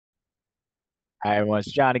I was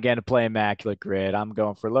John again to play Immaculate Grid. I'm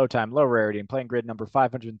going for low time, low rarity, and playing grid number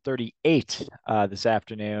 538 this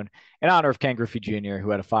afternoon in honor of Ken Griffey Jr., who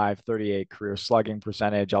had a 538 career slugging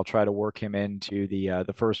percentage. I'll try to work him into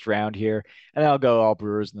the first round here, and then I'll go all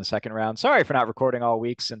Brewers in the second round. Sorry for not recording all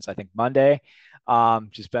week since I think Monday.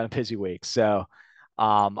 Just been a busy week, so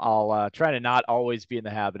I'll try to not always be in the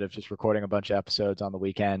habit of just recording a bunch of episodes on the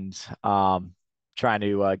weekends. Trying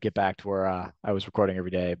to get back to where I was recording every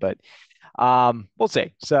day, but. We'll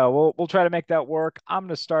see. So we'll try to make that work. I'm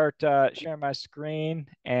gonna start sharing my screen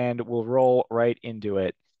and we'll roll right into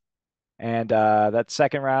it. And that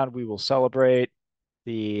second round, we will celebrate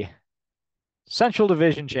the Central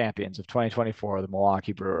Division champions of 2024, the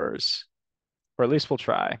Milwaukee Brewers, or at least we'll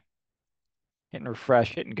try. Hit and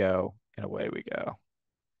refresh, hit and go, and away we go.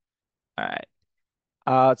 All right.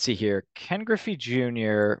 Let's see here. Ken Griffey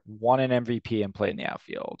Jr. won an MVP and played in the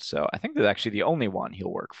outfield. So I think that's actually the only one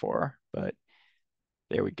he'll work for. But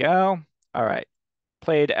there we go. All right.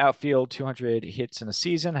 Played outfield 200 hits in a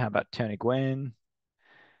season. How about Tony Gwynn?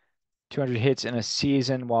 200 hits in a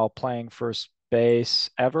season while playing first base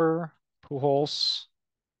ever. Pujols,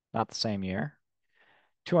 not the same year.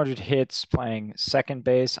 200 hits playing second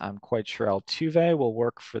base. I'm quite sure Altuve will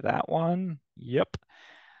work for that one. Yep.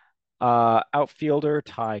 Outfielder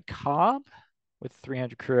Ty Cobb with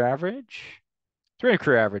 300 career average. 300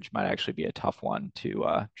 career average might actually be a tough one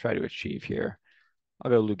to try to achieve here. I'll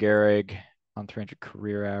go Lou Gehrig on 300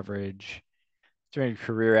 career average. 300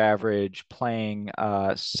 career average playing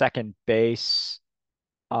second base.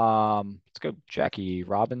 Let's go Jackie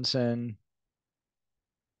Robinson.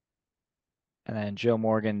 And then Joe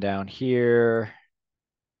Morgan down here.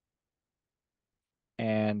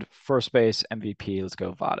 And first base MVP, let's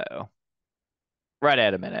go Votto. Right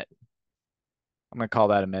at a minute. I'm gonna call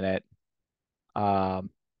that a minute. Um,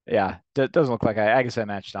 yeah, doesn't look like I guess I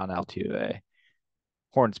matched on Altuve.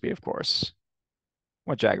 Hornsby, of course.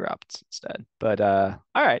 Went Jagger Robinson instead. But all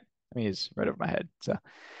right. I mean, he's right over my head. So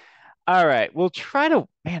all right, we'll try to,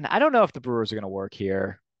 man, I don't know if the Brewers are gonna work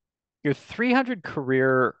here. Your 300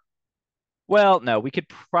 career, well, no, we could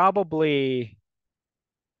probably,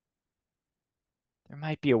 there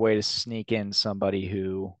might be a way to sneak in somebody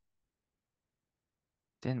who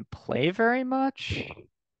didn't play very much.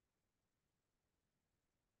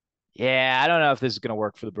 Yeah, I don't know if this is going to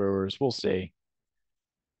work for the Brewers. We'll see.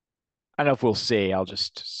 I don't know if we'll see. I'll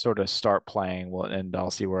just sort of start playing and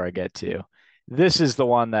I'll see where I get to. This is the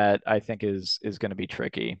one that I think is going to be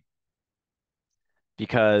tricky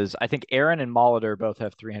because I think Aaron and Molitor both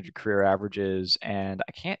have 300 career averages, and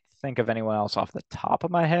I can't think of anyone else off the top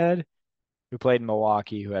of my head who played in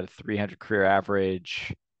Milwaukee who had a 300 career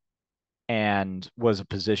average and was a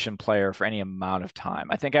position player for any amount of time.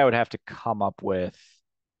 I think I would have to come up with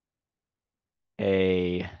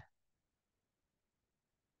a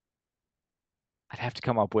I'd have to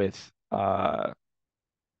come up with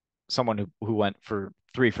someone who went for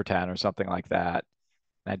 3 for 10 or something like that.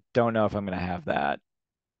 And I don't know if I'm going to have that.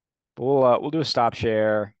 But we'll do a stop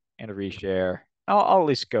share and a reshare. I'll at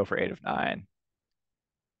least go for 8 of 9.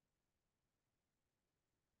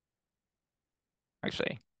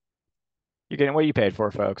 Actually, you're getting what you paid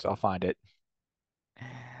for, folks. I'll find it.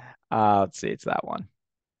 Let's see, it's that one.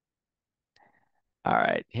 All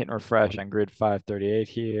right, hit and refresh on grid 538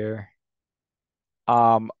 here.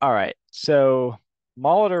 All right. So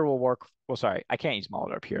Molitor will work. Well, sorry, I can't use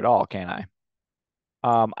Molitor up here at all, can I?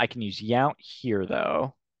 I can use Yount here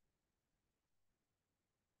though.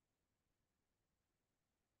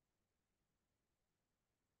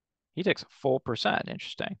 He takes a full percent.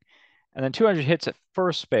 Interesting. And then 200 hits at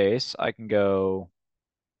first base. I can go.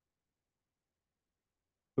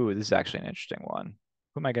 Ooh, this is actually an interesting one.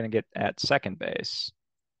 Who am I going to get at second base,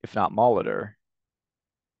 if not Molitor?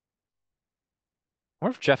 I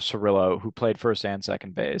wonder if Jeff Cirillo, who played first and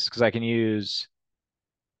second base, because I can use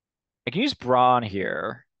Braun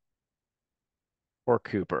here or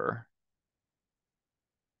Cooper.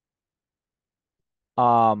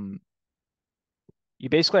 Um, you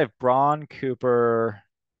basically have Braun, Cooper,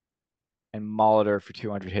 and Molitor for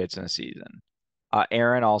 200 hits in a season.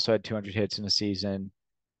 Aaron also had 200 hits in a season.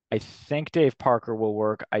 I think Dave Parker will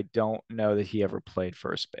work. I don't know that he ever played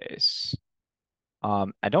first base.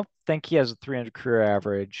 I don't think he has a 300 career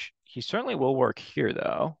average. He certainly will work here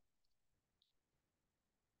though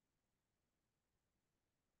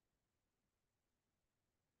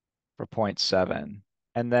for point 0.7.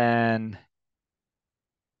 And then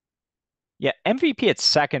yeah, MVP at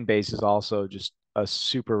second base is also just a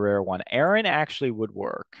super rare one. Aaron actually would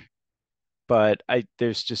work, but I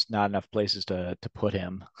there's just not enough places to put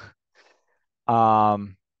him.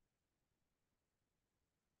 Um,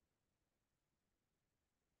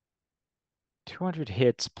 200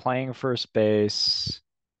 hits playing first base.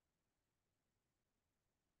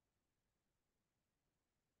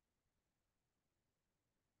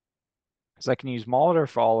 Because I can use Molitor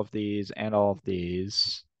for all of these and all of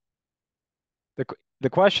these. The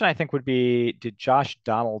question I think would be, did Josh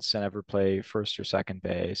Donaldson ever play first or second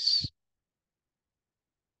base?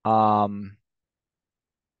 Um,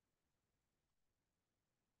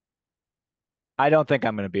 I don't think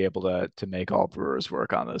I'm going to be able to make all Brewers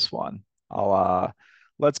work on this one. I'll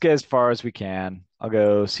let's get as far as we can. I'll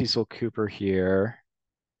go Cecil Cooper here.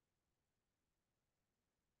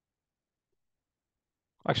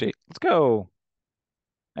 Actually, let's go.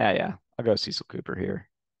 Yeah, yeah. I'll go Cecil Cooper here.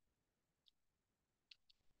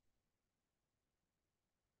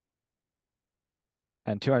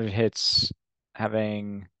 And 200 hits,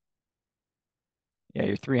 having yeah,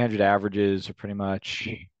 your 300 averages are pretty much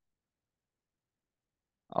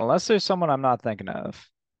unless there's someone I'm not thinking of.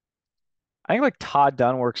 I think like Todd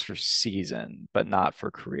Dunn works for season, but not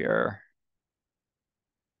for career.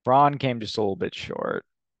 Braun came just a little bit short.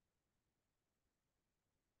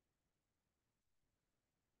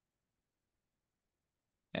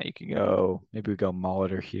 Yeah, you can go, maybe we go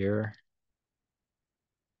Molitor here.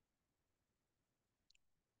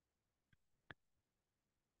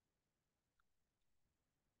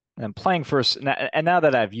 And playing first, and now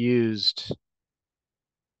that I've used,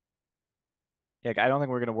 yeah, I don't think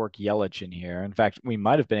we're going to work Yelich in here. In fact, we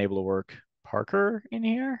might have been able to work Parker in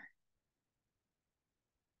here.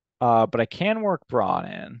 But I can work Braun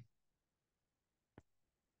in.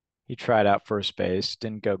 He tried out first base,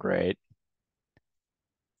 didn't go great.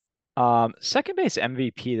 Second base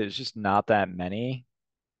MVP, there's just not that many,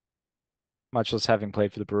 much less having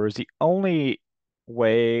played for the Brewers. The only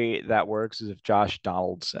way that works is if Josh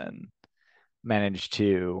Donaldson managed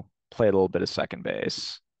to play a little bit of second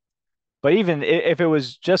base. But even if it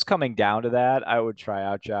was just coming down to that, I would try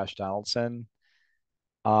out Josh Donaldson.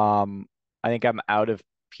 I think I'm out of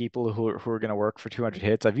people who are going to work for 200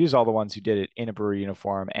 hits. I've used all the ones who did it in a Brewer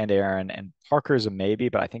uniform and Aaron and Parker's a maybe,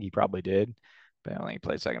 but I think he probably did. But I don't think he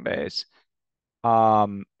played second base.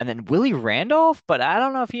 And then Willie Randolph, but I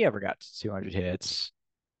don't know if he ever got to 200 hits.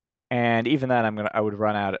 And even then, I would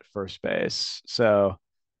run out at first base. So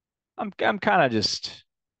I'm kind of just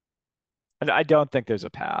I don't think there's a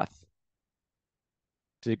path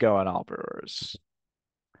to go on all Brewers.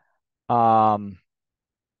 Um,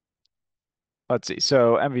 let's see.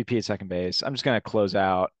 So MVP at second base. I'm just gonna close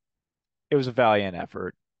out. It was a valiant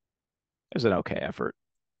effort. It was an okay effort.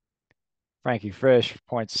 Frankie Frisch,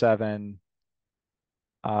 point 0.7.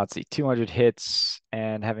 Let's see, 200 hits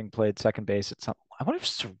and having played second base at some. I wonder if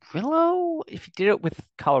Cirillo, if he did it with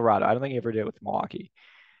Colorado. I don't think he ever did it with Milwaukee.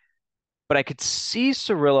 But I could see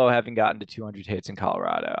Cirillo having gotten to 200 hits in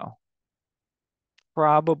Colorado.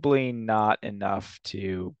 Probably not enough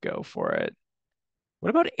to go for it. What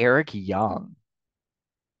about Eric Young?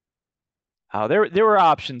 Oh, there were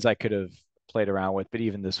options I could have played around with, but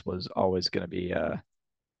even this was always going to be a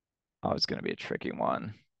tricky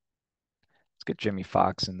one. Let's get Jimmy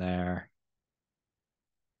Fox in there.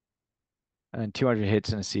 And then 200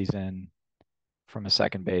 hits in a season from a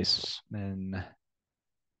second baseman.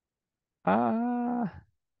 Uh,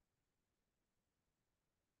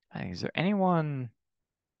 is there anyone?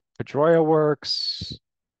 Pedroia works.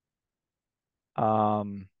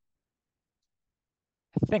 Um,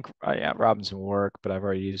 I think yeah, Robinson will work, but I've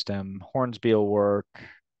already used him. Hornsby will work.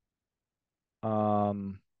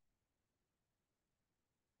 Um,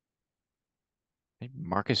 maybe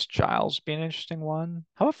Marcus Giles would be an interesting one.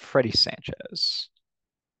 How about Freddie Sanchez?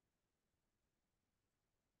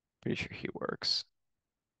 Pretty sure he works.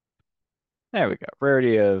 There we go.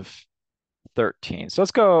 Rarity of 13. So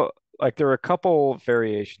let's go. Like there are a couple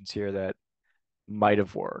variations here that might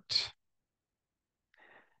have worked.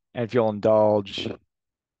 And if you'll indulge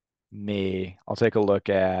me, I'll take a look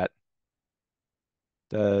at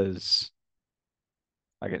does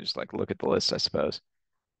I can just like look at the list, I suppose.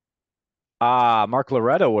 Mark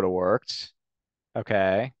Loretto would have worked.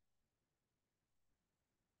 Okay.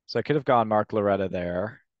 So I could have gone Mark Loretta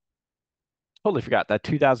there. Totally forgot that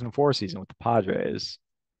 2004 season with the Padres.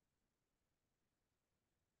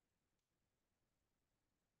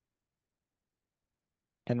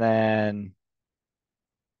 And then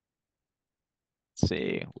let's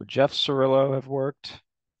see, would Jeff Cirillo have worked?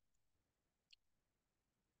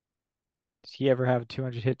 Did he ever have a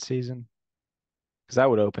 200 hit season? Because that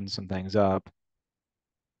would open some things up.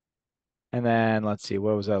 And then let's see,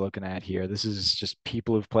 what was I looking at here? This is just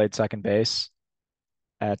people who've played second base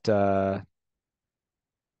at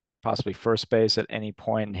possibly first base at any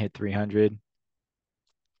point and hit 300.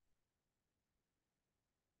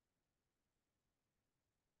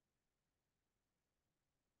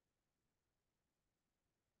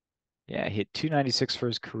 Yeah, he hit 296 for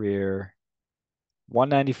his career,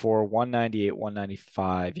 194, 198,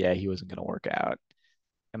 195. Yeah, he wasn't going to work out.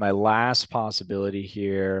 And my last possibility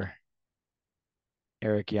here,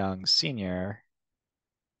 Eric Young Sr.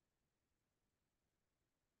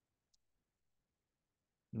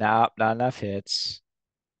 Nope, not enough hits.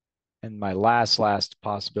 And my last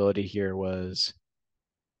possibility here was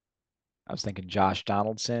I was thinking Josh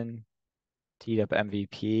Donaldson, teed up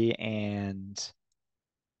MVP, and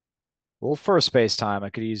a little first base time.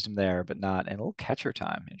 I could have used him there, but not. And a little catcher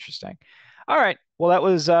time. Interesting. All right. Well, that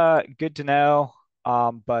was good to know.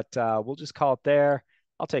 But we'll just call it there.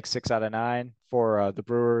 I'll take 6 out of 9 for the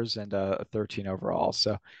Brewers and a 13 overall.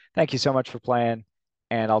 So thank you so much for playing,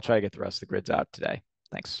 and I'll try to get the rest of the grids out today.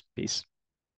 Thanks. Peace.